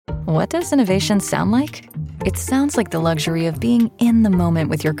What does innovation sound like? It sounds like the luxury of being in the moment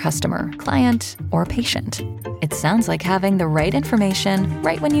with your customer, client, or patient. It sounds like having the right information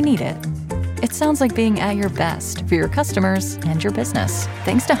right when you need it. It sounds like being at your best for your customers and your business.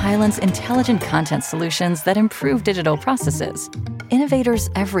 Thanks to Hyland's intelligent content solutions that improve digital processes, innovators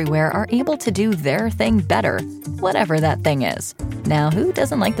everywhere are able to do their thing better, whatever that thing is. Now, who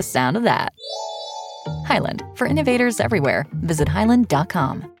doesn't like the sound of that? Hyland, for innovators everywhere. Visit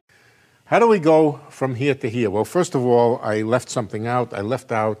hyland.com. How do we go from here to here? Well, first of all, I left something out. I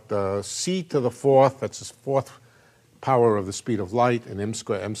left out c to the fourth, that's the fourth power of the speed of light, and m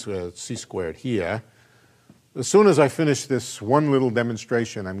squared, c squared here. As soon as I finish this one little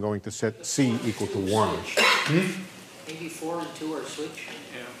demonstration, I'm going to set c equal to 1. Maybe 4 and 2 are switch.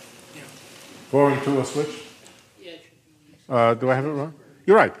 Yeah. 4 and 2 are switch? Yeah. Do I have it wrong?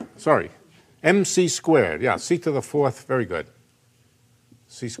 You're right. Sorry. mc squared. Yeah, c to the fourth. Very good.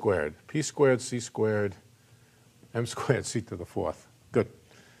 C squared. P squared, C squared, M squared, C to the fourth. Good.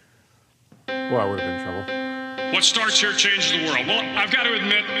 Boy, I would have been in trouble. What starts here changes the world. Well, I've got to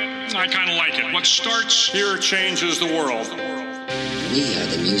admit, I kind of like it. What starts here changes the world. We are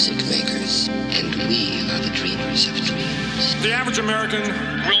the music makers, and we are the dreamers of dreams. The average American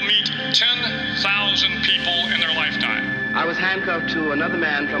will meet 10,000 people in their lifetime. I was handcuffed to another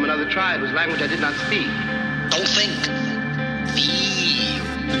man from another tribe whose language I did not speak. Don't think. Feel.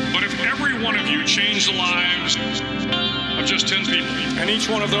 But if every one of you changed the lives of just 10 people, and each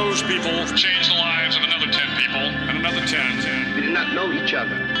one of those people changed the lives of another 10 people, and another 10. We did not know each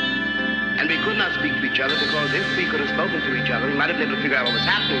other. And we could not speak to each other because if we could have spoken to each other, we might have been able to figure out what was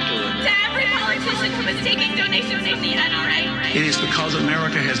happening to us. To every politician who is taking donations from the NRA. It is because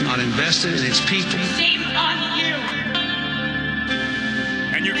America has not invested in its people. Shame on you.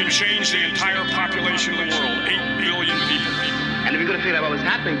 And you can change the entire population of the world, 8 billion people. And if we could have figured out what was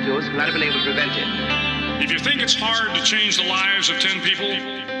happening to us, we might have been able to prevent it. If you think it's hard to change the lives of 10 people,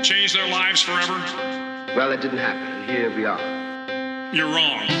 change their lives forever, well, it didn't happen. And here we are. you're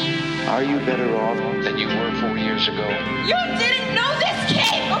wrong. Are you better off than you were 4 years ago? You didn't know this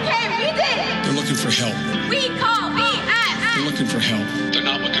kid, okay? We did. They're looking for help. We call BS. They're looking for help. They're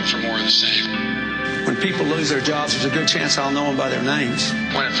not looking for more of the same. When people lose their jobs, there's a good chance I'll know them by their names.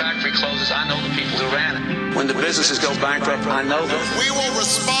 When a factory closes, I know the people who ran it. When the businesses go bankrupt, I know them. We will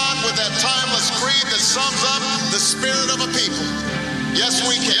respond with that timeless creed that sums up the spirit of a people. Yes,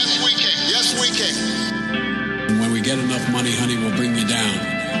 we can. Yes, we can. Yes, we can. And when we get enough money, honey, we'll bring you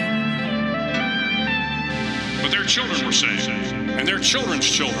down. But their children were saved, and their children's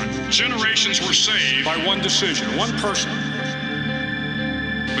children. Generations were saved by one decision, one person.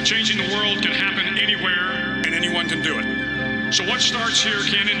 But changing the world can happen anywhere, and anyone can do it. So what starts here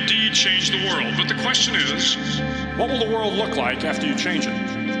can indeed change the world. But the question is, what will the world look like after you change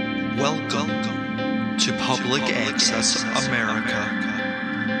it? Welcome to Public Access America.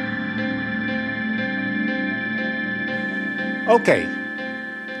 Okay.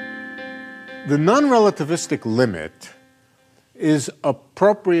 The non-relativistic limit is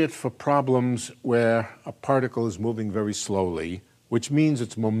appropriate for problems where a particle is moving very slowly, which means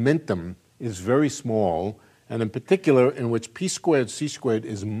its momentum is very small, and in particular in which p squared c squared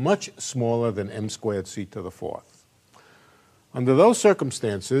is much smaller than m squared c to the fourth. Under those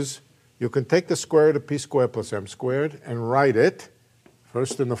circumstances, you can take the square root of p squared plus m squared and write it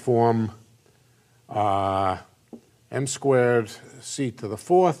first in the form m squared c to the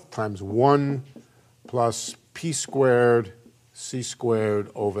fourth times 1 plus p squared c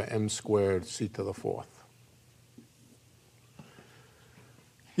squared over m squared c to the fourth.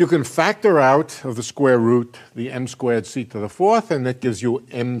 You can factor out of the square root the m squared c to the fourth, and that gives you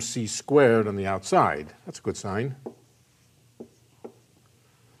mc squared on the outside. That's a good sign.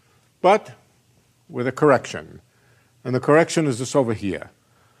 But with a correction. And the correction is this over here.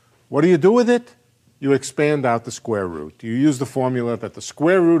 What do you do with it? You expand out the square root. You use the formula that the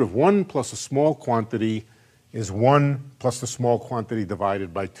square root of 1 plus a small quantity is 1 plus the small quantity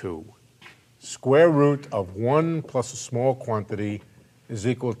divided by 2. Square root of 1 plus a small quantity is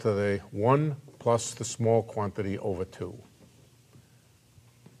equal to the 1 plus the small quantity over 2.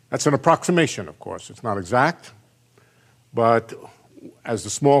 That's an approximation, of course. It's not exact, but as the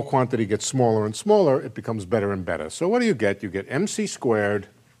small quantity gets smaller and smaller, it becomes better and better. So what do you get? You get mc squared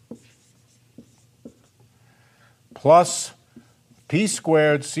plus p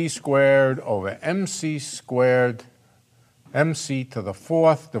squared c squared over mc squared mc to the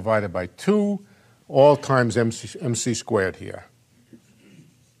fourth divided by 2, all times mc squared here.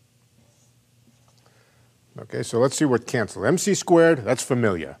 Okay, so let's see what cancels. mc squared, that's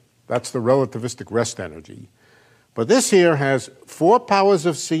familiar. That's the relativistic rest energy. But this here has 4 powers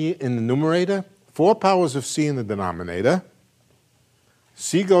of c in the numerator, 4 powers of c in the denominator.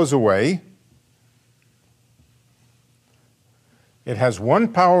 C goes away. It has 1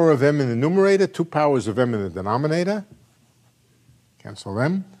 power of m in the numerator, 2 powers of m in the denominator. Cancel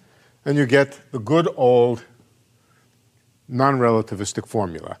them. And you get the good old non-relativistic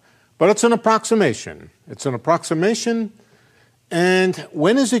formula. But it's an approximation. It's an approximation. And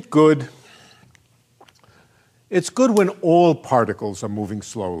when is it good? It's good when all particles are moving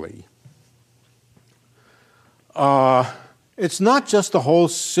slowly. It's not just the whole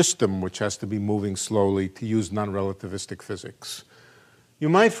system which has to be moving slowly to use non-relativistic physics. You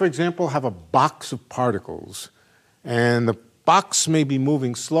might, for example, have a box of particles, and the box may be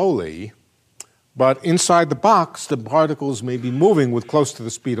moving slowly, but inside the box, the particles may be moving with close to the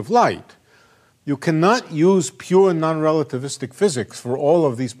speed of light. You cannot use pure non-relativistic physics for all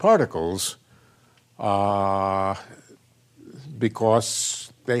of these particles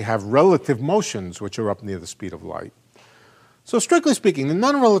because they have relative motions which are up near the speed of light. So strictly speaking, the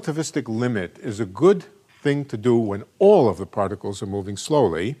non-relativistic limit is a good thing to do when all of the particles are moving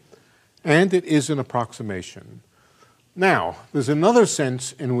slowly, and it is an approximation. Now, there's another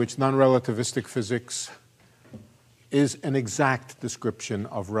sense in which non-relativistic physics is an exact description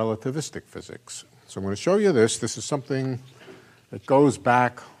of relativistic physics. So I'm going to show you this. This is something that goes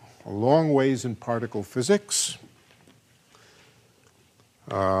back a long ways in particle physics.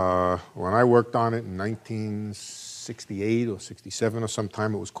 When I worked on it in 1968 or 67 or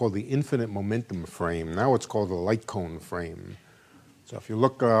sometime, it was called the infinite momentum frame. Now it's called the light cone frame. So if you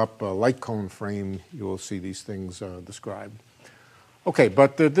look up a light cone frame, you will see these things described. Okay,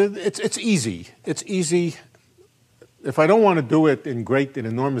 but it's easy. It's easy. If I don't want to do it in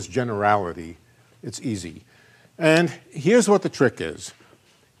enormous generality, it's easy. And here's what the trick is.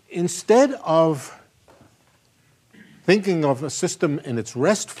 Instead of thinking of a system in its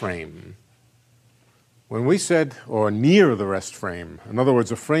rest frame, when we said, or near the rest frame, in other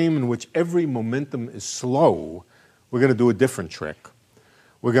words, a frame in which every momentum is slow, we're going to do a different trick.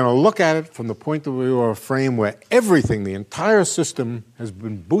 We're going to look at it from the point of view of a frame where everything, the entire system, has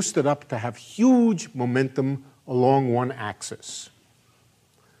been boosted up to have huge momentum along one axis.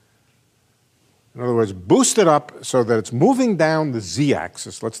 In other words, boosted up so that it's moving down the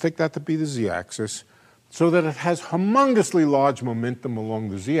z-axis. Let's take that to be the z-axis, so that it has humongously large momentum along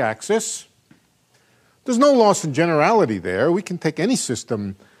the z-axis. There's no loss in generality there. We can take any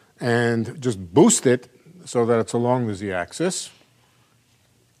system and just boost it so that it's along the z-axis,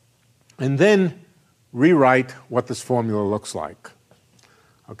 and then rewrite what this formula looks like.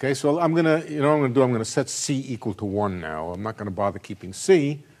 Okay, so I'm going to set C equal to 1 now. I'm not going to bother keeping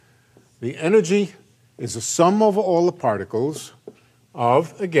C. The energy is the sum of all the particles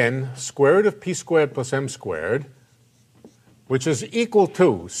of, again, square root of p squared plus m squared, which is equal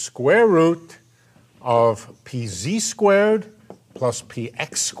to square root of pz squared plus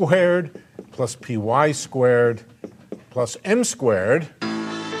px squared plus py squared plus m squared.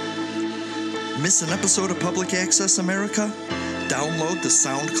 Miss an episode of Public Access America? Download the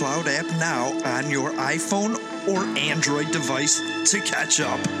SoundCloud app now on your iPhone or Android device to catch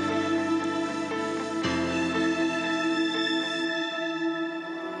up.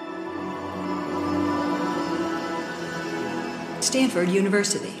 Stanford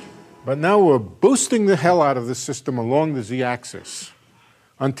University. But now we're boosting the hell out of the system along the z-axis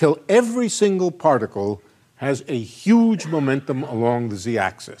until every single particle has a huge momentum along the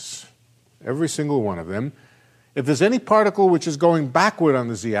z-axis. Every single one of them. If there's any particle which is going backward on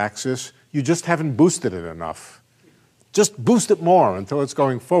the z-axis, you just haven't boosted it enough. Just boost it more until it's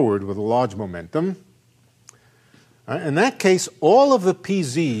going forward with a large momentum. In that case, all of the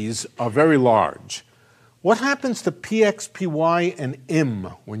pz's are very large. What happens to px, py, and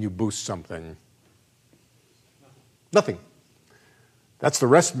m when you boost something? Nothing. That's the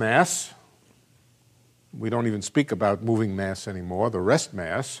rest mass. We don't even speak about moving mass anymore, the rest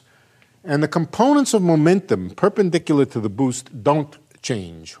mass. And the components of momentum perpendicular to the boost don't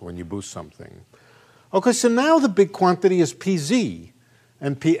change when you boost something. Okay, so now the big quantity is pz,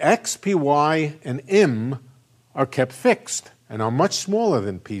 and px, py, and m are kept fixed and are much smaller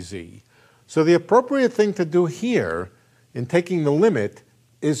than pz. So the appropriate thing to do here in taking the limit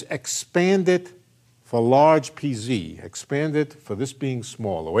is expand it for large pz, expand it for this being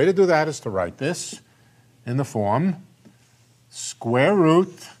small. The way to do that is to write this in the form square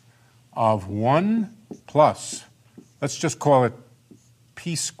root of 1 plus, let's just call it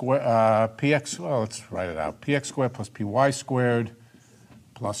p squared, px, well, let's write it out, px squared plus py squared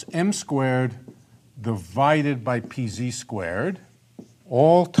plus m squared divided by pz squared,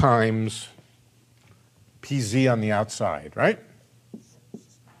 all times PZ on the outside, right?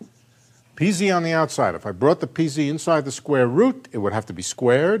 PZ on the outside. If I brought the PZ inside the square root, it would have to be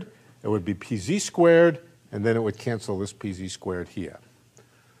squared. It would be PZ squared, and then it would cancel this PZ squared here.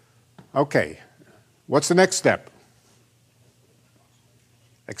 Okay, what's the next step?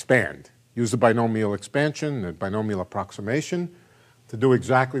 Expand. Use the binomial expansion, the binomial approximation, to do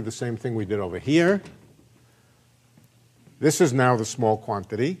exactly the same thing we did over here. This is now the small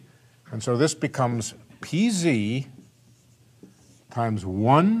quantity, and so this becomes PZ times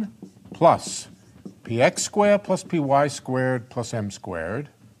 1 plus px squared plus py squared plus m squared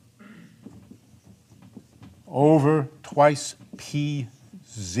over twice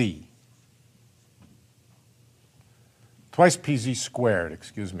pz. Twice pz squared,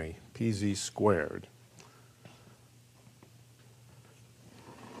 excuse me, pz squared.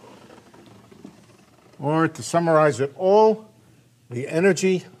 Or to summarize it all, the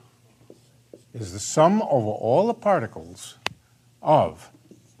energy is the sum over all the particles of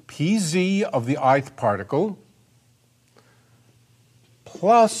pz of the ith particle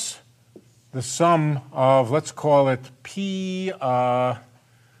plus the sum of, let's call it p.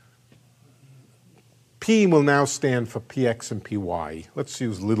 P will now stand for px and py. Let's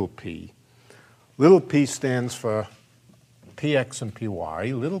use little p. Little p stands for px and py.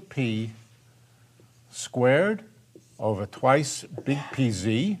 Little p squared over twice big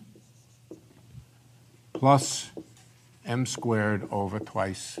PZ plus m squared over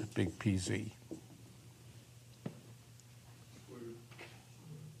twice big PZ.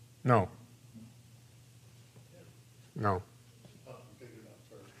 No. No.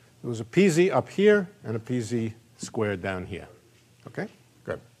 There was a PZ up here and a PZ squared down here. Okay?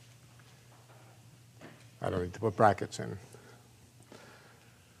 Good. I don't need to put brackets in.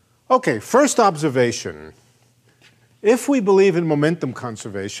 Okay, first observation. If we believe in momentum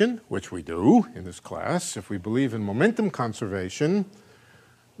conservation, which we do in this class, if we believe in momentum conservation,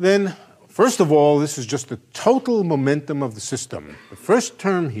 then first of all, this is just the total momentum of the system. The first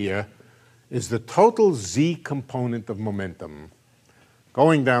term here is the total z component of momentum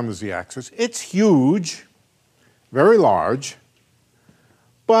going down the z-axis. It's huge, very large,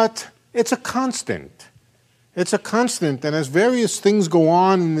 but it's a constant. It's a constant, and as various things go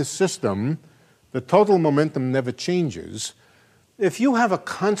on in this system, the total momentum never changes. If you have a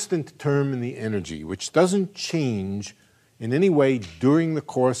constant term in the energy, which doesn't change in any way during the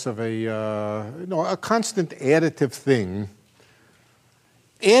course of a constant additive thing,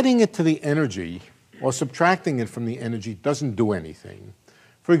 adding it to the energy or subtracting it from the energy doesn't do anything.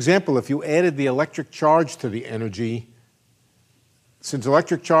 For example, if you added the electric charge to the energy, since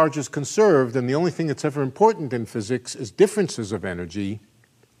electric charge is conserved, and the only thing that's ever important in physics is differences of energy,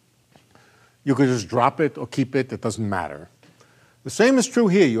 you could just drop it or keep it, it doesn't matter. The same is true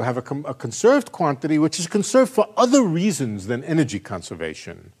here. You have a conserved quantity which is conserved for other reasons than energy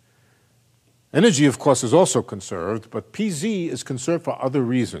conservation. Energy, of course, is also conserved, but Pz is conserved for other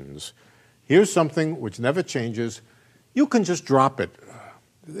reasons. Here's something which never changes. You can just drop it.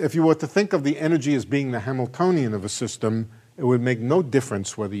 If you were to think of the energy as being the Hamiltonian of a system, it would make no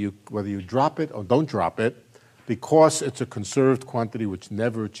difference whether you drop it or don't drop it, because it's a conserved quantity which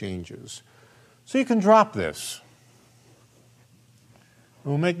never changes. So you can drop this. It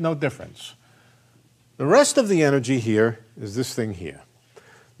will make no difference. The rest of the energy here is this thing here.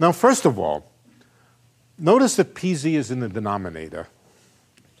 Now, first of all, notice that Pz is in the denominator.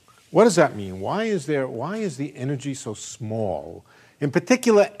 What does that mean? Why is the energy so small? In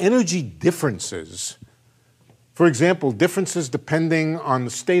particular, energy differences. For example, differences depending on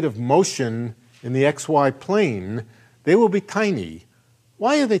the state of motion in the xy plane, they will be tiny.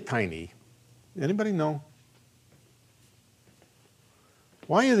 Why are they tiny? Anybody know?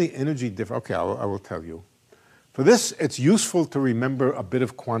 Why are the energy different? Okay, I will tell you. For this, it's useful to remember a bit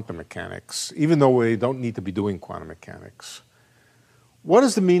of quantum mechanics, even though we don't need to be doing quantum mechanics. What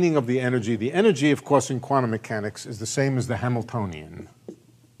is the meaning of the energy? The energy, of course, in quantum mechanics is the same as the Hamiltonian.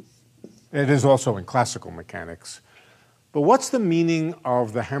 It is also in classical mechanics. But what's the meaning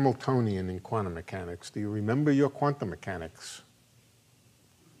of the Hamiltonian in quantum mechanics? Do you remember your quantum mechanics?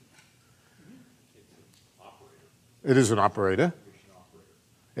 It is an operator.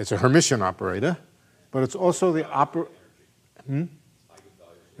 It's a Hermitian operator, but it's also the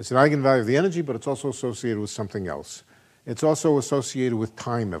It's an eigenvalue of the energy, but it's also associated with something else. It's also associated with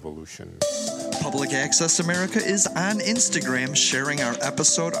time evolution. Public Access America is on Instagram, sharing our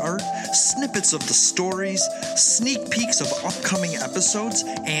episode art, snippets of the stories, sneak peeks of upcoming episodes,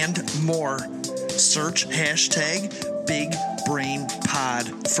 and more. Search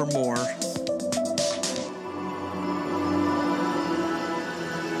 #BigBrainPod for more.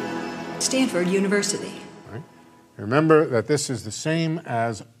 Stanford University. Remember that this is the same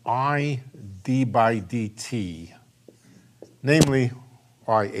as I d by dt, namely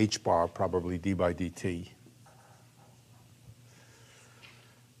I h bar, probably d by dt.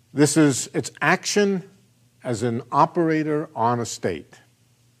 This is its action as an operator on a state.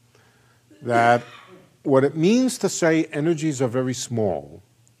 That what it means to say energies are very small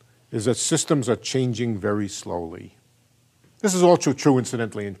is that systems are changing very slowly. This is also true,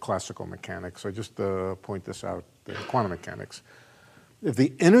 incidentally, in classical mechanics. I just point this out in quantum mechanics. If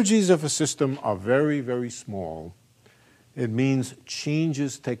the energies of a system are very, very small, it means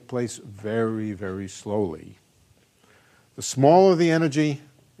changes take place very, very slowly. The smaller the energy,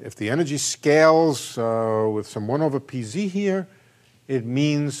 if the energy scales with some 1 over pz here, it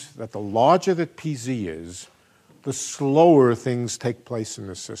means that the larger that pz is, the slower things take place in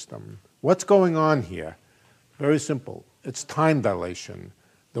the system. What's going on here? Very simple. It's time dilation.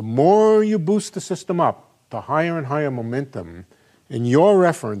 The more you boost the system up to higher and higher momentum, in your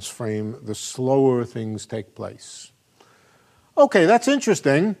reference frame, the slower things take place. Okay, that's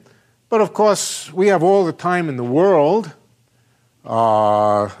interesting, but of course, we have all the time in the world.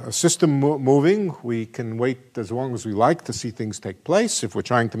 A system moving, we can wait as long as we like to see things take place. If we're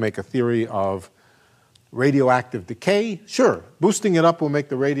trying to make a theory of radioactive decay, sure, boosting it up will make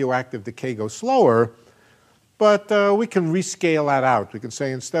the radioactive decay go slower, but we can rescale that out. We can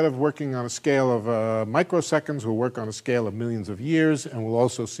say instead of working on a scale of microseconds, we'll work on a scale of millions of years, and we'll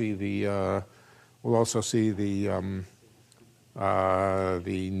also see the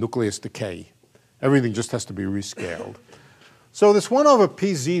nucleus decay. Everything just has to be rescaled. So this 1 over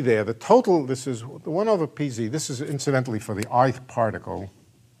pz there, the total, this is the 1 over pz, this is incidentally for the ith particle,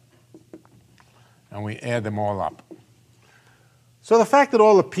 and we add them all up. So the fact that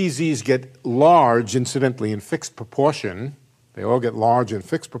all the pz's get large, incidentally, in fixed proportion, they all get large in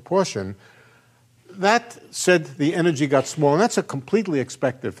fixed proportion, that said the energy got small, and that's a completely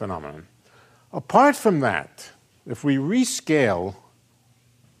expected phenomenon. Apart from that, if we rescale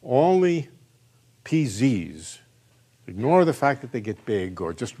all the pz's, ignore the fact that they get big,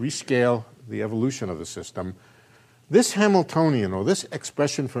 or just rescale the evolution of the system, this Hamiltonian, or this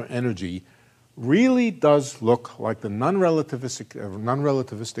expression for energy, really does look like the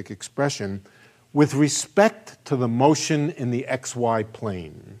non-relativistic expression with respect to the motion in the xy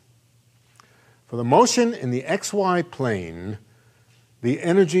plane. For the motion in the xy plane, the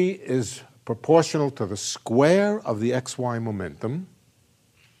energy is proportional to the square of the xy momentum,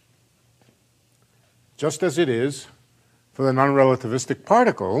 just as it is for the non-relativistic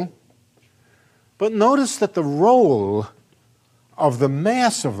particle. But notice that the role of the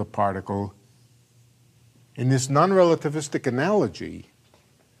mass of the particle in this non-relativistic analogy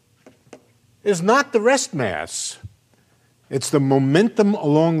is not the rest mass. It's the momentum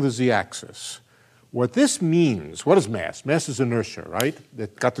along the z-axis. What this means, what is mass? Mass is inertia, right?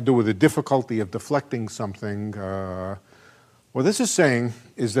 It got to do with the difficulty of deflecting something. What this is saying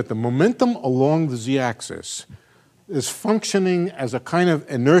is that the momentum along the z-axis is functioning as a kind of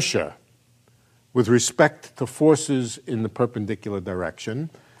inertia with respect to forces in the perpendicular direction.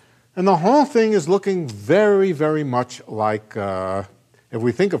 And the whole thing is looking very, very much like, if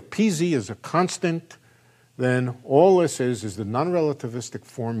we think of pz as a constant, then all this is the non-relativistic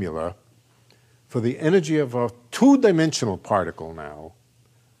formula for the energy of a two-dimensional particle now.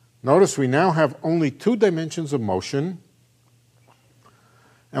 Notice we now have only 2 dimensions of motion.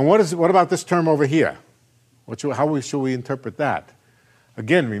 And what about this term over here? How should we interpret that?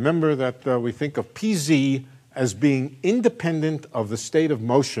 Again, remember that we think of pz as being independent of the state of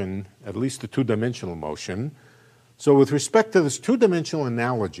motion, at least the 2-dimensional motion. So with respect to this 2-dimensional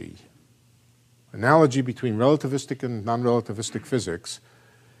analogy between relativistic and non-relativistic physics,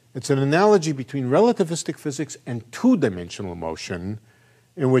 it's an analogy between relativistic physics and 2-dimensional motion,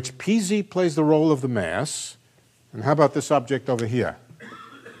 in which pz plays the role of the mass. And how about this object over here?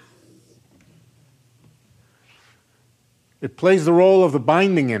 It plays the role of the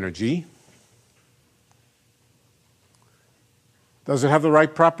binding energy. Does it have the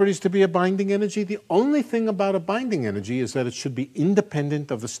right properties to be a binding energy? The only thing about a binding energy is that it should be independent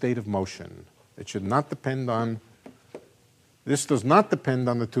of the state of motion. It should not depend on, this does not depend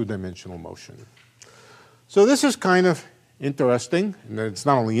on the 2-dimensional motion. So this is kind of interesting, and it's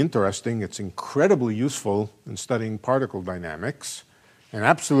not only interesting, it's incredibly useful in studying particle dynamics, and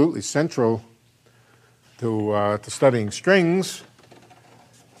absolutely central to studying strings,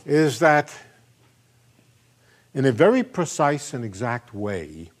 is that in a very precise and exact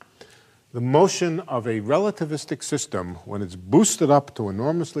way, the motion of a relativistic system, when it's boosted up to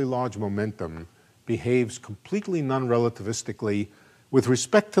enormously large momentum, behaves completely non-relativistically with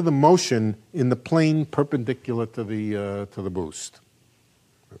respect to the motion in the plane perpendicular to the boost.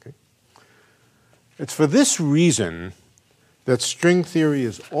 Okay? It's for this reason that string theory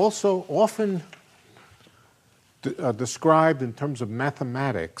is also often described in terms of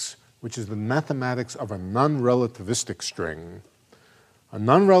mathematics, which is the mathematics of a non-relativistic string. A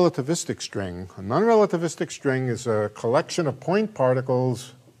non-relativistic string is a collection of point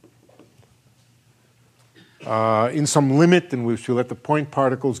particles in some limit in which you let the point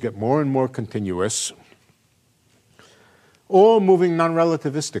particles get more and more continuous, or moving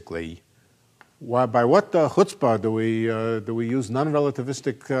non-relativistically. By what chutzpah do we use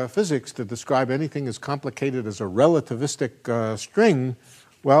non-relativistic physics to describe anything as complicated as a relativistic string?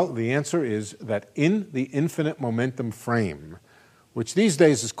 Well, the answer is that in the infinite momentum frame, which these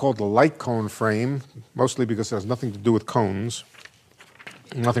days is called the light cone frame, mostly because it has nothing to do with cones,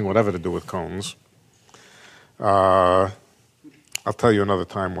 nothing whatever to do with cones. I'll tell you another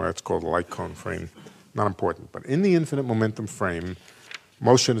time where it's called the light cone frame. Not important. But in the infinite momentum frame,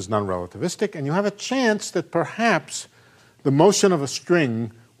 motion is non-relativistic, and you have a chance that perhaps the motion of a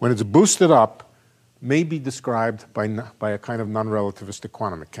string, when it's boosted up, may be described by a kind of non-relativistic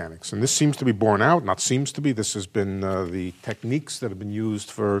quantum mechanics. And this seems to be borne out, not seems to be. This has been the techniques that have been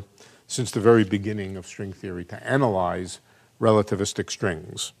used since the very beginning of string theory to analyze relativistic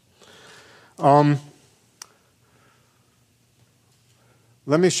strings.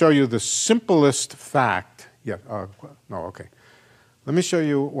 Let me show you the simplest fact. Let me show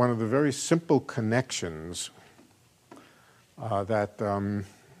you one of the very simple connections that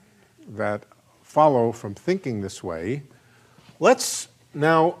follow from thinking this way. Let's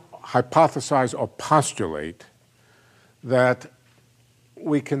now hypothesize or postulate that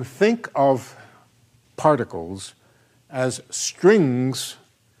we can think of particles as strings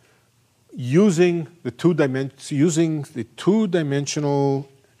using the two-dimensional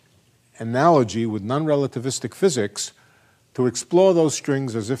analogy with non-relativistic physics to explore those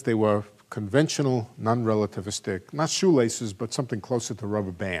strings as if they were conventional non-relativistic, not shoelaces, but something closer to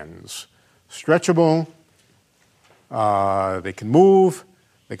rubber bands. Stretchable, they can move,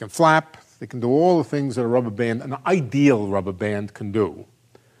 they can flap, they can do all the things that an ideal rubber band can do.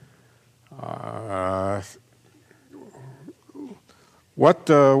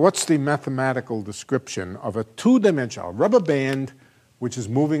 What's the mathematical description of a two-dimensional rubber band which is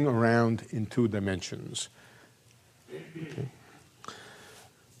moving around in 2 dimensions? Okay.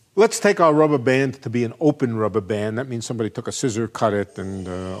 Let's take our rubber band to be an open rubber band. That means somebody took a scissor, cut it, and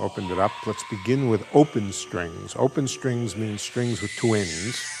opened it up. Let's begin with open strings. Open strings mean strings with 2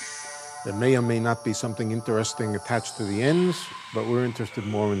 ends. There may or may not be something interesting attached to the ends, but we're interested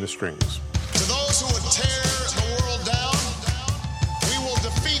more in the strings. To those who would tear the world down, we will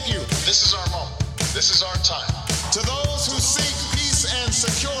defeat you. This is our moment. This is our time. To those who seek peace and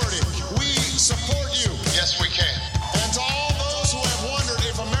security, we support you. Yes, we can. And to all those who have wondered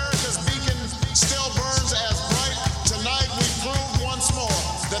if America's beacon still burns as bright, tonight we prove once more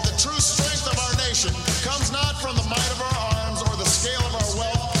that the true strength of our nation comes not from the might of our arms or the scale of our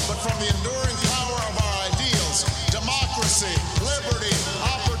wealth, but from the enduring power of our ideals, democracy, liberty,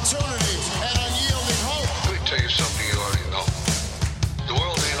 opportunity, and unyielding hope. Let me tell you something you already know. The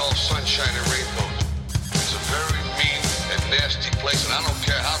world ain't all sunshine and rainbows. It's a very mean and nasty place, and I don't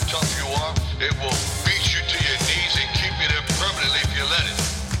care how tough you are, it will beat you to your knees and keep you there permanently if you let it.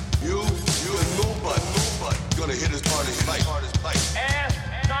 You and nobody gonna hit as hard as you like. Ask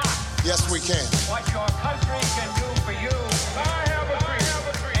not. Yes, we can. What your country can do for you. I have a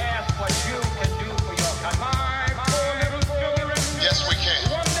dream. Ask what you can do for your country. My poor little children. Yes, we can.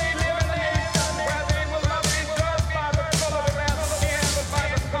 One day live in a nation where they will not be judged by the color of their skin, but by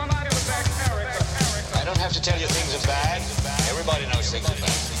the content of their character. I don't have to tell you things are bad. Everybody knows things are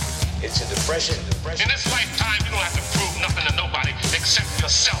bad. It's a depression. In this lifetime, you don't have to prove nothing to nobody except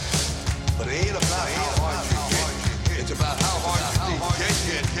yourself. But it ain't about how hard you get. It's about how hard you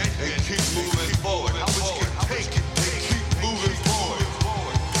get and keep moving forward. How much you can take and keep moving forward.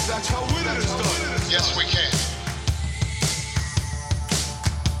 That's how winning is done. Yes, we can.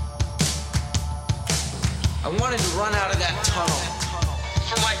 I wanted to run out of that tunnel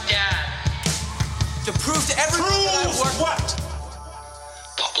for my dad. To prove to everyone that I work. What?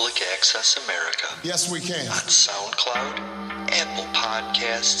 Public Access America. Yes, we can. On SoundCloud, Apple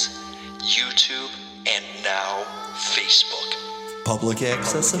Podcasts, YouTube, and now Facebook. Public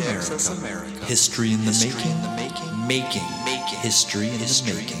Access America. History in the making. Making history in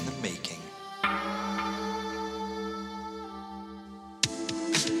the making.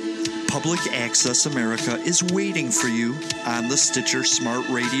 Public Access America is waiting for you on the Stitcher Smart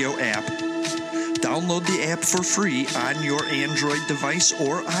Radio app. Download the app for free on your Android device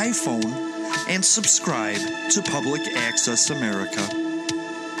or iPhone and subscribe to Public Access America.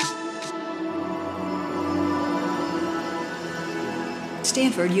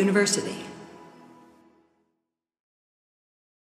 Stanford University.